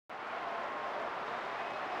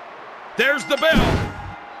There's the bell.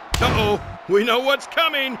 Uh-oh, we know what's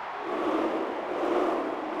coming.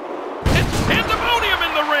 It's pandemonium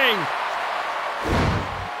in the ring.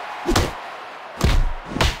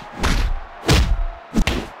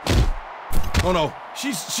 Oh no,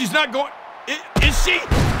 she's not going. Is she?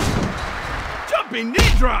 Jumping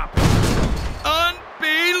knee drop.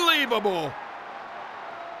 Unbelievable.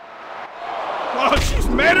 Oh, she's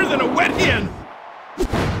madder than a wet hen.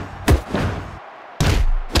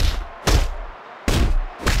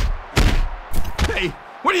 Hey,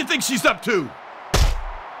 what do you think she's up to?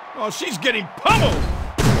 Oh, she's getting pummeled.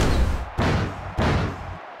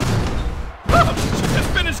 Oh, she just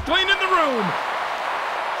finished cleaning the room.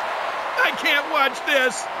 I can't watch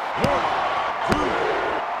this. 1,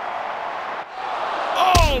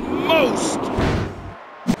 2. Almost.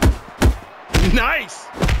 Nice.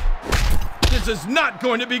 This is not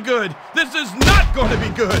going to be good. This is not going to be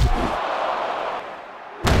good.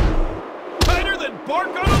 Tighter than bark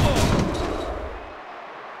on a log.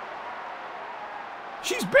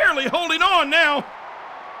 She's barely holding on now.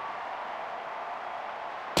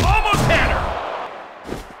 Almost had her.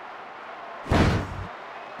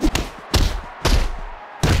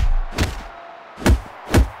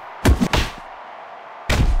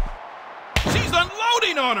 She's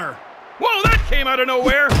unloading on her. Whoa, that came out of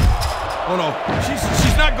nowhere. Oh no,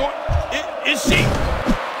 she's not going. Is she?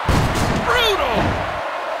 Brutal.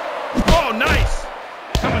 Oh, nice.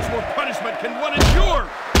 How much more punishment can one endure?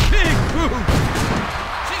 Big boot.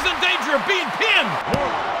 She's in danger of being pinned.